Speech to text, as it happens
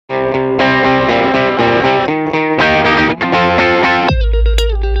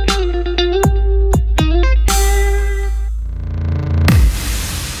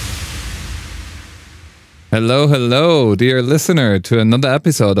Hello, hello, dear listener, to another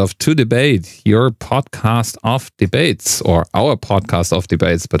episode of To Debate, your podcast of debates, or our podcast of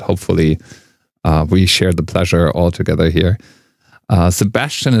debates, but hopefully we share the pleasure all together here.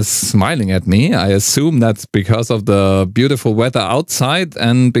 Sebastian is smiling at me. I assume that's because of the beautiful weather outside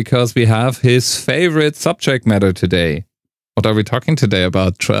and because we have his favorite subject matter today. What are we talking today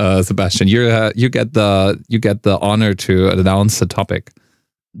about, Sebastian? You get the honor to announce the topic.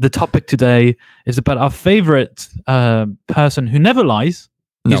 The topic today is about our favorite person who never lies.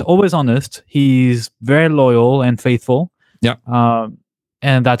 He's always honest. He's very loyal and faithful. Yeah.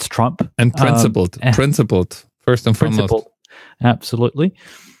 And that's Trump. And principled. Principled, first and foremost. Absolutely.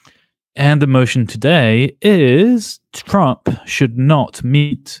 And the motion today is Trump should not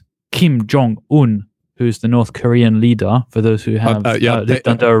meet Kim Jong Un, who's the North Korean leader, for those who have lived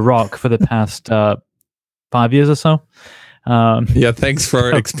under a rock for the past 5 years or so. Thanks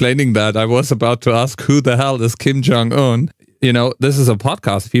for explaining that. I was about to ask, who the hell is Kim Jong Un? You know, this is a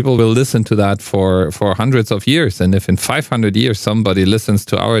podcast. People will listen to that for hundreds of years. And if in 500 years somebody listens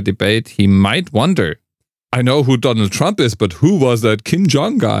to our debate, he might wonder, I know who Donald Trump is, but who was that Kim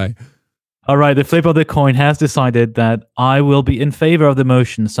Jong guy? All right, the flip of the coin has decided that I will be in favor of the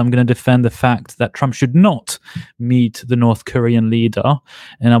motion. So I'm going to defend the fact that Trump should not meet the North Korean leader.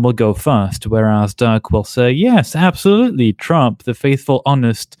 And I will go first, whereas Dirk will say, yes, absolutely, Trump, the faithful,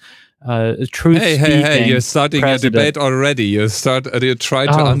 honest, truth-speaking Hey, you're starting president. a debate already. You try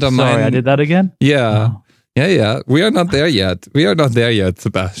to undermine... Sorry, I did that again? Yeah. Oh. Yeah. We are not there yet.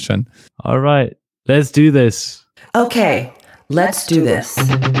 Sebastian. All right, let's do this. Okay, let's do this.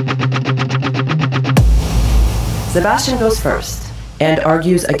 Sebastian goes first and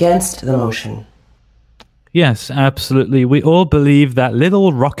argues against the motion. Yes, absolutely. We all believe that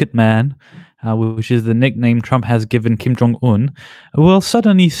little rocket man, which is the nickname Trump has given Kim Jong Un, will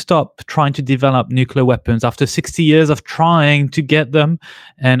suddenly stop trying to develop nuclear weapons after 60 years of trying to get them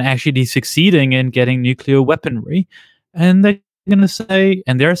and actually succeeding in getting nuclear weaponry. And they're going to say,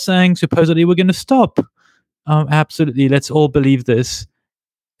 and they're saying, supposedly, we're going to stop. Absolutely. Let's all believe this.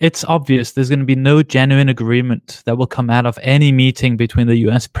 It's obvious there's going to be no genuine agreement that will come out of any meeting between the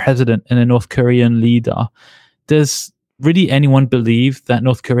US president and the North Korean leader. Does really anyone believe that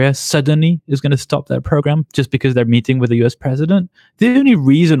North Korea suddenly is going to stop their program just because they're meeting with the US president? The only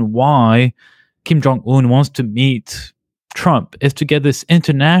reason why Kim Jong Un wants to meet Trump is to get this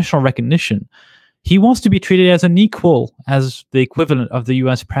international recognition. He wants to be treated as an equal, as the equivalent of the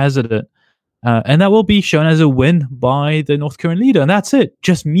US president. And that will be shown as a win by the North Korean leader. And that's it.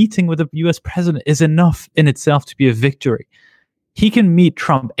 Just meeting with the US president is enough in itself to be a victory. He can meet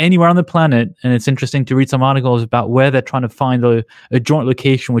Trump anywhere on the planet. And it's interesting to read some articles about where they're trying to find a joint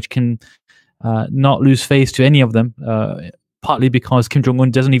location which can not lose face to any of them, partly because Kim Jong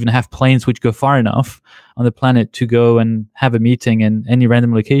Un doesn't even have planes which go far enough on the planet to go and have a meeting in any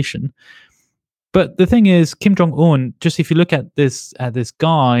random location. But the thing is, Kim Jong Un, just if you look at this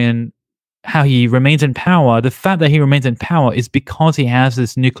guy and how he remains in power, the fact that he remains in power is because he has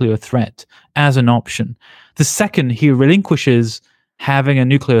this nuclear threat as an option. The second he relinquishes having a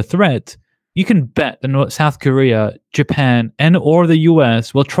nuclear threat, you can bet that South Korea, Japan, and or the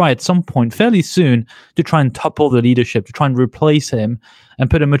US will try at some point fairly soon to try and topple the leadership, to try and replace him and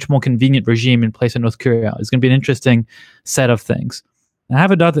put a much more convenient regime in place in North Korea. It's going to be an interesting set of things. I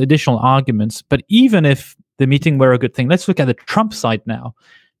have other additional arguments, but even if the meeting were a good thing, let's look at the Trump side now.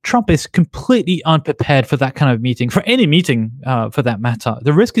 Trump is completely unprepared for that kind of meeting, for any meeting for that matter.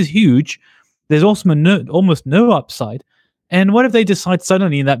 The risk is huge. There's also almost no upside. And what if they decide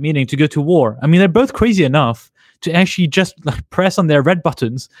suddenly in that meeting to go to war? I mean, they're both crazy enough to actually just press on their red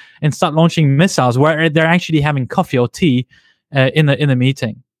buttons and start launching missiles where they're actually having coffee or tea in the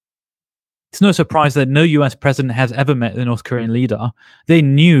meeting. It's no surprise that no US president has ever met the North Korean leader. They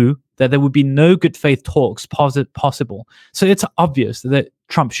knew that there would be no good faith talks possible. So it's obvious that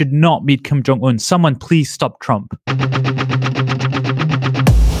Trump should not meet Kim Jong Un. Someone please stop Trump.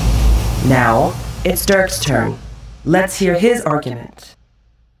 Now it's Dirk's turn. Let's hear his argument.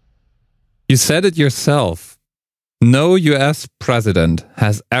 You said it yourself. No US president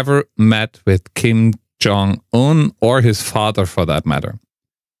has ever met with Kim Jong Un or his father for that matter.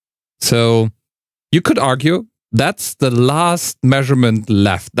 So you could argue that's the last measurement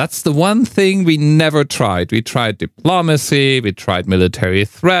left. That's the one thing we never tried. We tried diplomacy, we tried military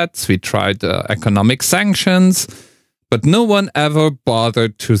threats, we tried economic sanctions, but no one ever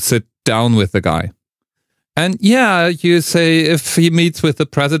bothered to sit down with the guy. And yeah, you say if he meets with the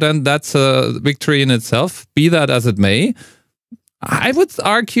president, that's a victory in itself, be that as it may. I would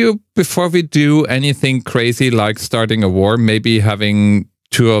argue before we do anything crazy like starting a war, maybe having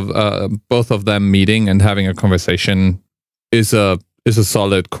both of them meeting and having a conversation is a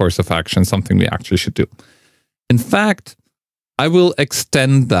solid course of action, something we actually should do. In fact, I will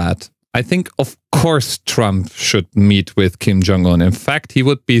extend that. I think, of course, Trump should meet with Kim Jong Un. In fact, he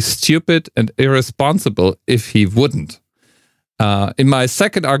would be stupid and irresponsible if he wouldn't. In my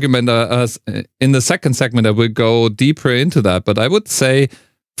second argument, in the second segment, I will go deeper into that. But I would say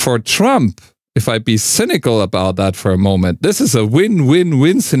for Trump, if I be cynical about that for a moment, this is a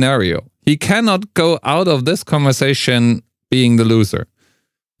win-win-win scenario. He cannot go out of this conversation being the loser.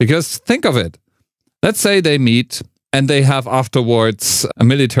 Because think of it. Let's say they meet and they have afterwards a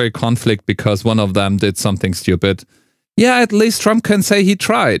military conflict because one of them did something stupid. Yeah, at least Trump can say he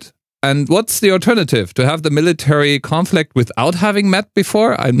tried. And what's the alternative? To have the military conflict without having met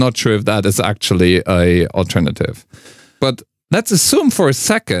before? I'm not sure if that is actually an alternative. But let's assume for a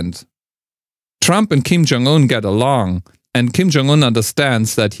second Trump and Kim Jong Un get along, and Kim Jong Un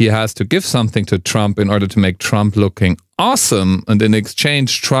understands that he has to give something to Trump in order to make Trump looking awesome. And in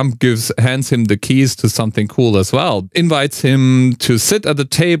exchange, Trump hands him the keys to something cool as well, invites him to sit at the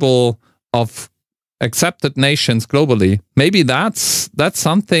table of accepted nations globally. Maybe that's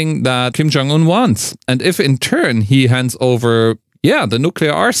something that Kim Jong Un wants. And if in turn he hands over the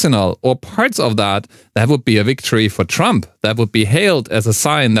nuclear arsenal or parts of that, that would be a victory for Trump. That would be hailed as a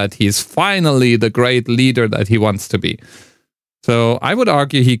sign that he's finally the great leader that he wants to be. So I would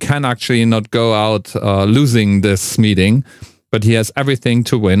argue he can actually not go out losing this meeting, but he has everything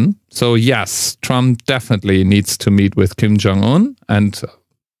to win. So yes, Trump definitely needs to meet with Kim Jong Un. And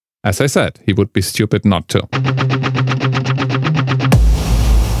as I said, he would be stupid not to.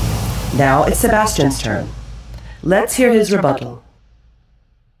 Now it's Sebastian's turn. Let's hear his rebuttal.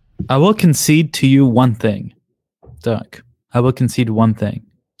 I will concede to you one thing, Dirk. I will concede one thing.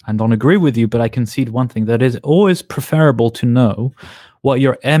 I don't agree with you, but I concede one thing. That is always preferable to know what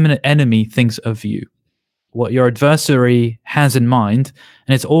your enemy thinks of you, what your adversary has in mind,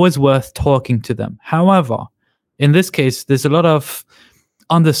 and it's always worth talking to them. However, in this case, there's a lot of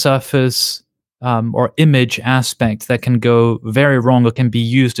undersurface or image aspects that can go very wrong or can be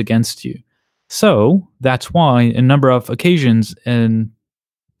used against you. So that's why in a number of occasions in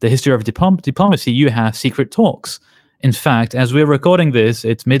the history of diplomacy, you have secret talks. In fact, as we're recording this,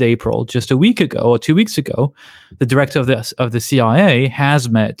 it's mid-April. Just a week ago or 2 weeks ago, the director of the CIA has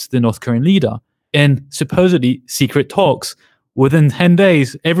met the North Korean leader in supposedly secret talks. Within 10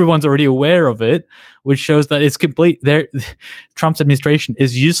 days, everyone's already aware of it, which shows that it's complete. Trump's administration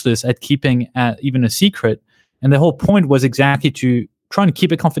is useless at keeping even a secret. And the whole point was exactly to try and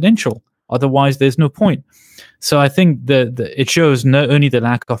keep it confidential. Otherwise, there's no point. So I think it shows not only the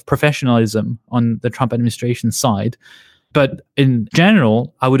lack of professionalism on the Trump administration side, but in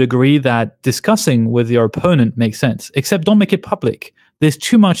general, I would agree that discussing with your opponent makes sense, except don't make it public. There's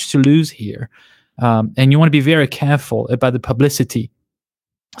too much to lose here. And you want to be very careful about the publicity.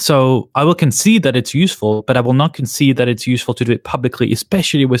 So I will concede that it's useful, but I will not concede that it's useful to do it publicly,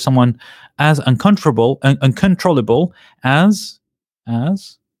 especially with someone as uncontrollable as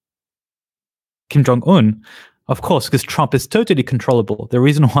Kim Jong Un. Of course, because Trump is totally controllable. The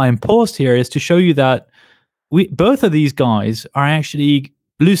reason why I'm paused here is to show you that both of these guys are actually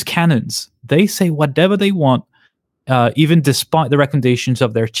loose cannons. They say whatever they want, even despite the recommendations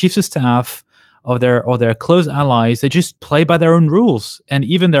of their chiefs of staff, or their close allies. They just play by their own rules, and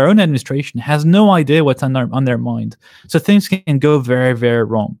even their own administration has no idea what's on their mind. So things can go very, very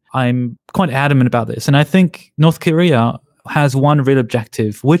wrong. I'm quite adamant about this, and I think North Korea has one real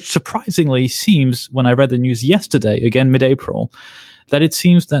objective, which surprisingly seems, when I read the news yesterday, again mid-April, that it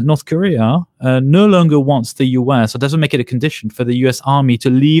seems that North Korea no longer wants the US, or doesn't make it a condition for the US Army to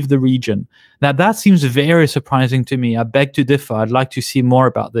leave the region. Now, that seems very surprising to me. I beg to differ. I'd like to see more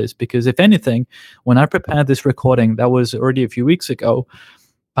about this, because if anything, when I prepared this recording, that was already a few weeks ago,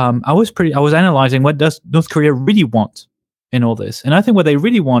 I was analyzing what does North Korea really want in all this. And I think what they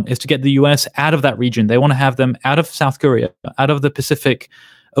really want is to get the US out of that region. They want to have them out of South Korea, out of the Pacific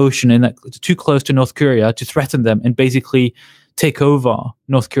Ocean, and too close to North Korea to threaten them and basically take over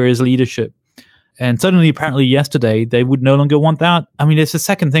North Korea's leadership. And suddenly, apparently yesterday, they would no longer want that. I mean, it's the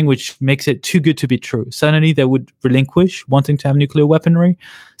second thing which makes it too good to be true. Suddenly, they would relinquish wanting to have nuclear weaponry.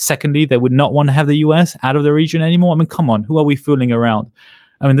 Secondly, they would not want to have the US out of the region anymore. I mean, come on, who are we fooling around?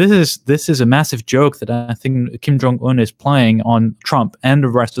 I mean, this is a massive joke that I think Kim Jong Un is playing on Trump and the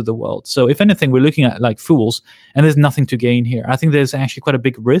rest of the world. So if anything, we're looking at like fools, and there's nothing to gain here. I think there's actually quite a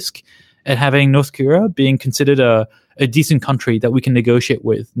big risk at having North Korea being considered a decent country that we can negotiate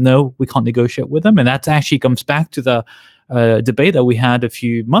with. No, we can't negotiate with them. And that actually comes back to the debate that we had a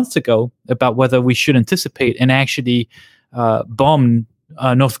few months ago about whether we should anticipate and actually bomb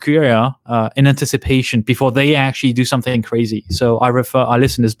North Korea in anticipation before they actually do something crazy. So I refer our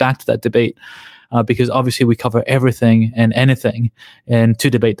listeners back to that debate because obviously we cover everything and anything in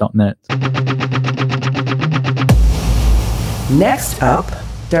 2debate.net. Next up,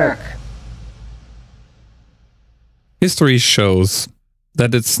 Dirk. History shows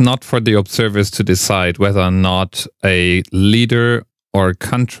that it's not for the observers to decide whether or not a leader or a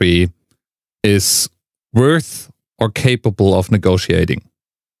country is worth or capable of negotiating.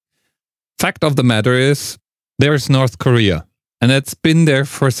 Fact of the matter is, there's North Korea, and it's been there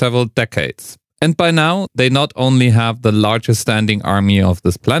for several decades. And by now, they not only have the largest standing army of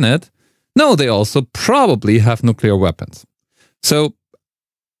this planet, no, they also probably have nuclear weapons. So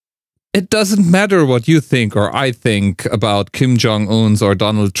it doesn't matter what you think or I think about Kim Jong Un's or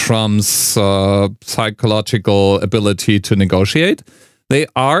Donald Trump's psychological ability to negotiate. They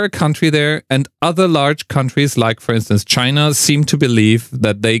are a country there, and other large countries, like, for instance, China, seem to believe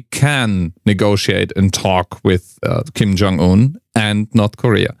that they can negotiate and talk with Kim Jong Un and North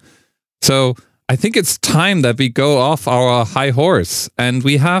Korea. So I think it's time that we go off our high horse. And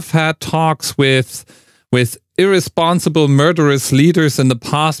we have had talks with irresponsible, murderous leaders in the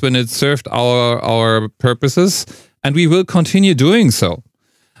past when it served our purposes, and we will continue doing so.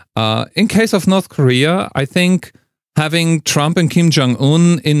 In case of North Korea, I think having Trump and Kim Jong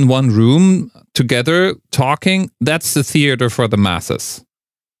Un in one room together talking, that's the theater for the masses.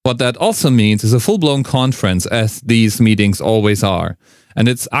 What that also means is a full-blown conference, as these meetings always are. And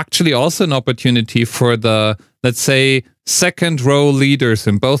it's actually also an opportunity for the, let's say, second-row leaders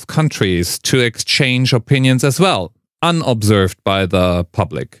in both countries to exchange opinions as well, unobserved by the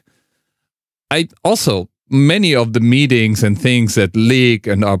public. Many of the meetings and things that leak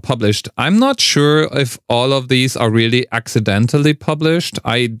and are published, I'm not sure if all of these are really accidentally published.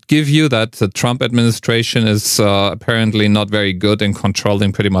 I give you that the Trump administration is apparently not very good in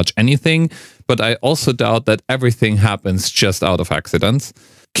controlling pretty much anything, but I also doubt that everything happens just out of accidents.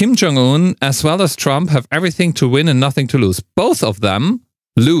 Kim Jong Un, as well as Trump, have everything to win and nothing to lose. Both of them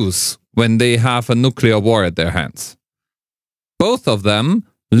lose when they have a nuclear war at their hands. Both of them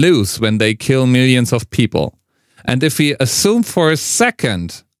lose when they kill millions of people. And if we assume for a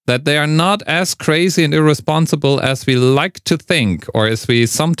second that they are not as crazy and irresponsible as we like to think, or as we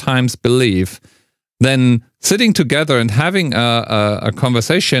sometimes believe, then sitting together and having a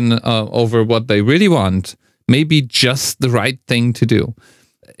conversation over what they really want may be just the right thing to do.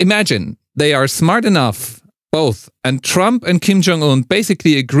 Imagine they are smart enough, both, and Trump and Kim Jong Un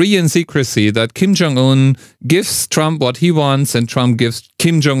basically agree in secrecy that Kim Jong Un gives Trump what he wants and Trump gives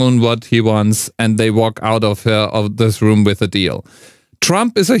Kim Jong Un what he wants, and they walk out of this room with a deal.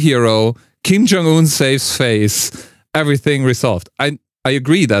 Trump is a hero. Kim Jong Un saves face. Everything resolved. I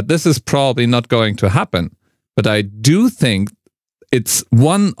agree that this is probably not going to happen, but I do think it's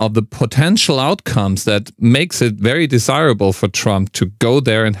one of the potential outcomes that makes it very desirable for Trump to go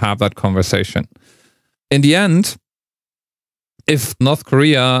there and have that conversation. In the end, if North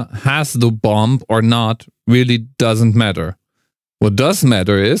Korea has the bomb or not really doesn't matter. What does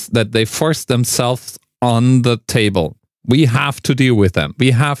matter is that they force themselves on the table. We have to deal with them.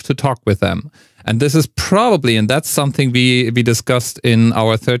 We have to talk with them. And this is probably, and that's something we discussed in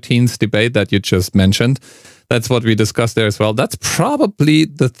our 13th debate that you just mentioned. That's what we discussed there as well. That's probably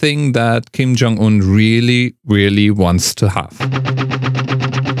the thing that Kim Jong Un really, really wants to have.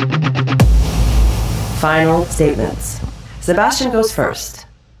 Final statements. Sebastian goes first.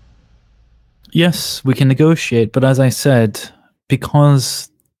 Yes, we can negotiate, but as I said, because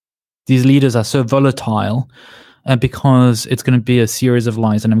these leaders are so volatile, and because it's going to be a series of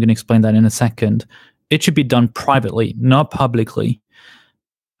lies, and I'm going to explain that in a second, it should be done privately, not publicly.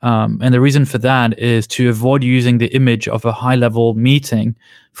 And the reason for that is to avoid using the image of a high-level meeting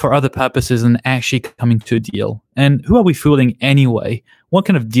for other purposes than actually coming to a deal. And who are we fooling anyway? What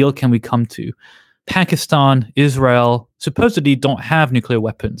kind of deal can we come to? Pakistan, Israel supposedly don't have nuclear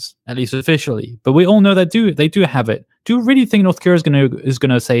weapons, at least officially, but we all know that they do have it. Do you really think North Korea is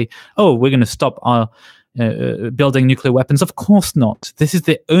going to say, "Oh, we're going to stop our building nuclear weapons"? Of course not. This is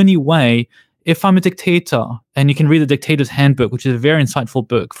the only way. If I'm a dictator, and you can read the Dictator's Handbook, which is a very insightful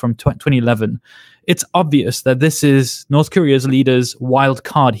book from 2011, it's obvious that this is North Korea's leader's wild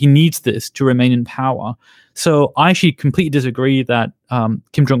card. He needs this to remain in power. So I actually completely disagree that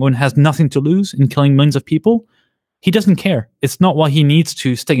Kim Jong Un has nothing to lose in killing millions of people. He doesn't care. It's not why he needs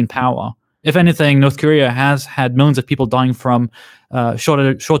to stay in power. If anything, North Korea has had millions of people dying from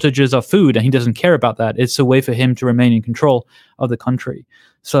shortages of food, and he doesn't care about that. It's a way for him to remain in control of the country.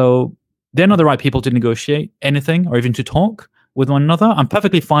 So they're not the right people to negotiate anything or even to talk. with one another. I'm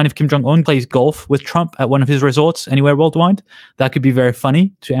perfectly fine if Kim Jong Un plays golf with Trump at one of his resorts anywhere worldwide. That could be very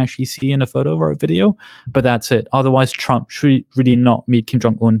funny to actually see in a photo or a video, but that's it. Otherwise, Trump should really not meet Kim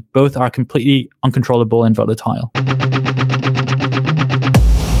Jong Un. Both are completely uncontrollable and volatile.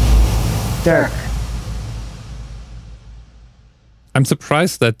 Dirk. I'm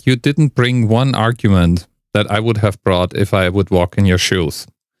surprised that you didn't bring one argument that I would have brought if I would walk in your shoes.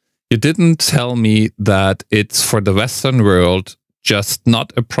 You didn't tell me that it's for the Western world just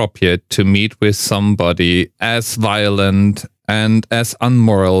not appropriate to meet with somebody as violent and as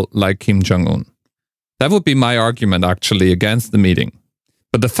unmoral like Kim Jong Un. That would be my argument, actually, against the meeting.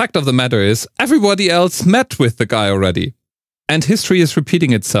 But the fact of the matter is, everybody else met with the guy already. And history is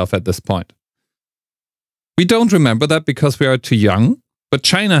repeating itself at this point. We don't remember that because we are too young, but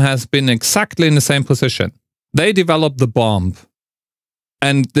China has been exactly in the same position. They developed the bomb.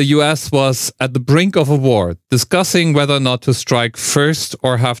 And the US was at the brink of a war, discussing whether or not to strike first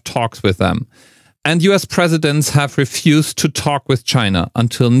or have talks with them. And US presidents have refused to talk with China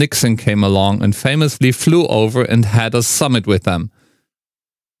until Nixon came along and famously flew over and had a summit with them.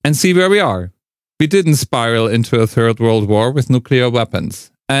 And see where we are. We didn't spiral into a third world war with nuclear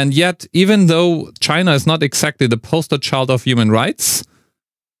weapons. And yet, even though China is not exactly the poster child of human rights,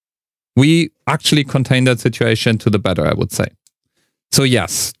 we actually contained that situation to the better, I would say. So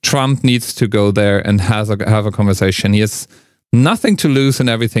yes, Trump needs to go there and have a conversation. He has nothing to lose and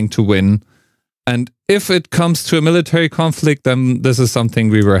everything to win. And if it comes to a military conflict, then this is something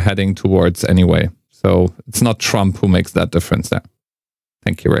we were heading towards anyway. So it's not Trump who makes that difference there.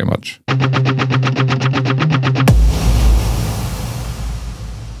 Thank you very much.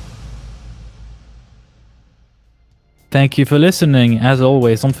 Thank you for listening. As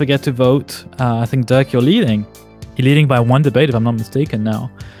always, don't forget to vote. I think, Dirk, you're leading. You're leading by one debate, if I'm not mistaken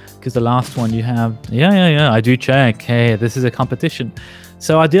now. Because the last one you have... Yeah, I do check. Hey, this is a competition.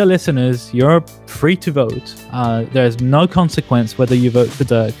 So, our dear listeners, you're free to vote. There's no consequence whether you vote for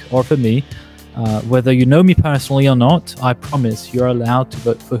Dirk or for me. Whether you know me personally or not, I promise you're allowed to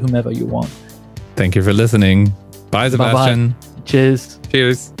vote for whomever you want. Thank you for listening. Bye, Sebastian. Bye-bye. Cheers.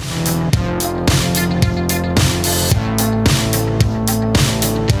 Cheers.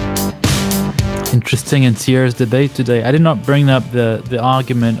 Interesting and serious debate today. I did not bring up the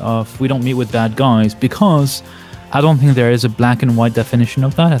argument of we don't meet with bad guys because I don't think there is a black and white definition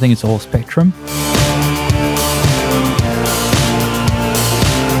of that. I think it's a whole spectrum.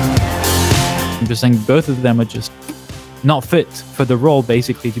 I'm just saying both of them are just not fit for the role,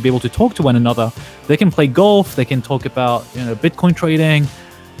 basically, to be able to talk to one another. They can play golf, they can talk about Bitcoin trading,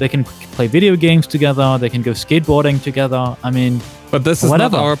 they can play video games together, they can go skateboarding together. I mean, but this is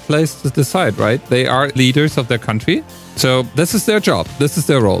not our place to decide, right? They are leaders of their country. So this is their job. This is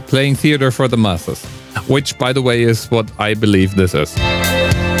their role, playing theater for the masses, which, by the way, is what I believe this is.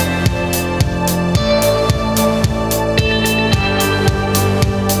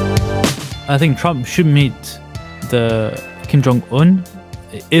 I think Trump should meet the Kim Jong Un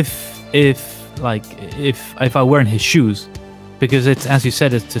if I were in his shoes, because it's, as you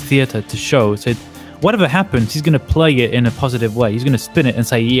said, it's a theater to show. So whatever happens, he's going to play it in a positive way. He's going to spin it and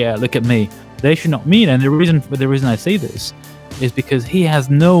say, "Yeah, look at me." They should not meet. And the reason I say this is because he has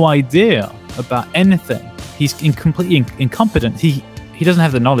no idea about anything. He's completely incompetent. He doesn't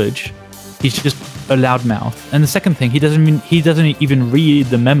have the knowledge. He's just a loudmouth. And the second thing, he doesn't even read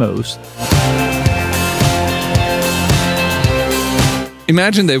the memos.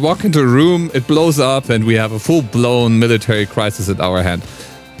 Imagine they walk into a room, it blows up, and we have a full-blown military crisis at our hand.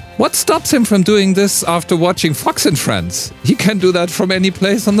 What stops him from doing this after watching Fox and Friends? He can do that from any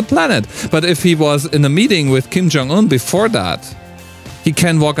place on the planet. But if he was in a meeting with Kim Jong Un before that, he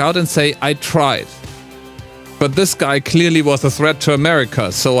can walk out and say, "I tried. But this guy clearly was a threat to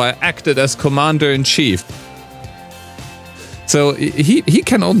America, so I acted as commander-in-chief." So he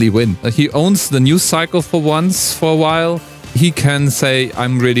can only win. He owns the news cycle for once, for a while. He can say,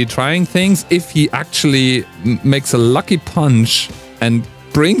 "I'm really trying things." If he actually makes a lucky punch and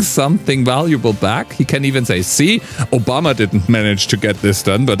brings something valuable back, he can even say, "See, Obama didn't manage to get this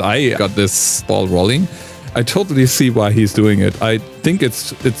done, but I got this ball rolling." I totally see why he's doing it. I think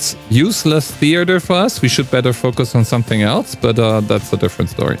it's useless theater for us. We should better focus on something else, but that's a different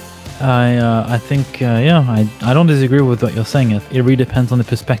story. I think, I don't disagree with what you're saying. It really depends on the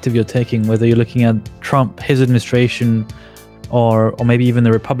perspective you're taking, whether you're looking at Trump, his administration, or maybe even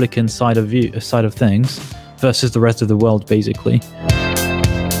the Republican side of things versus the rest of the world, basically.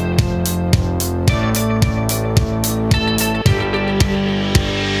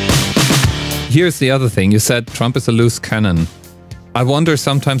 Here's the other thing. You said Trump is a loose cannon. I wonder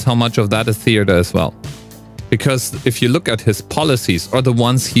sometimes how much of that is theater as well. Because if you look at his policies, or the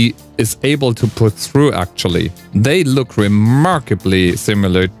ones he is able to put through actually, they look remarkably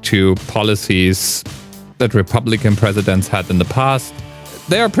similar to policies that Republican presidents had in the past.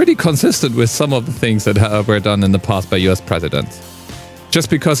 They are pretty consistent with some of the things that were done in the past by US presidents. Just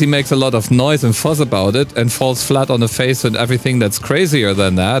because he makes a lot of noise and fuss about it and falls flat on the face and everything that's crazier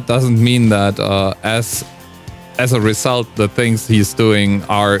than that doesn't mean that as a result, the things he's doing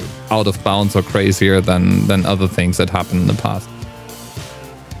are out of bounds or crazier than other things that happened in the past.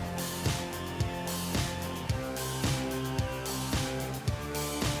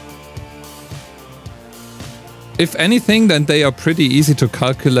 If anything, then they are pretty easy to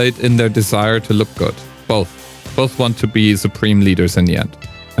calculate in their desire to look good. Both want to be supreme leaders in the end.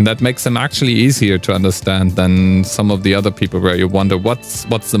 And that makes them actually easier to understand than some of the other people where you wonder what's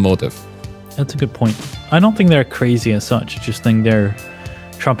the motive. That's a good point. I don't think they're crazy as such. I just think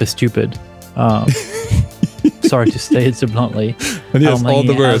Trump is stupid. Sorry to state it so bluntly. And yes, all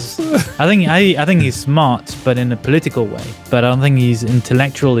the words. I think he's smart, but in a political way. But I don't think he's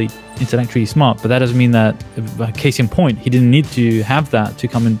intellectually smart. But that doesn't mean that, case in point, he didn't need to have that to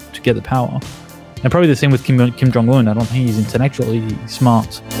come in to get the power. And probably the same with Kim Jong Un. I don't think he's intellectually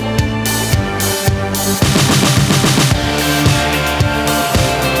smart.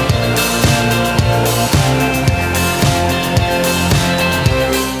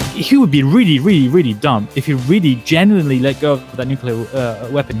 He would be really, really, really dumb if he really genuinely let go of that nuclear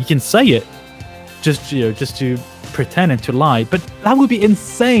weapon. He can say it, just to pretend and to lie. But that would be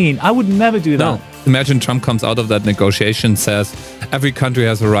insane. I would never do that. No. Imagine Trump comes out of that negotiation, says every country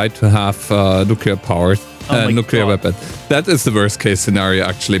has a right to have nuclear power, nuclear weapon. That is the worst case scenario,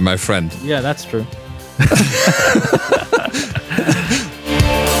 actually, my friend. Yeah, that's true.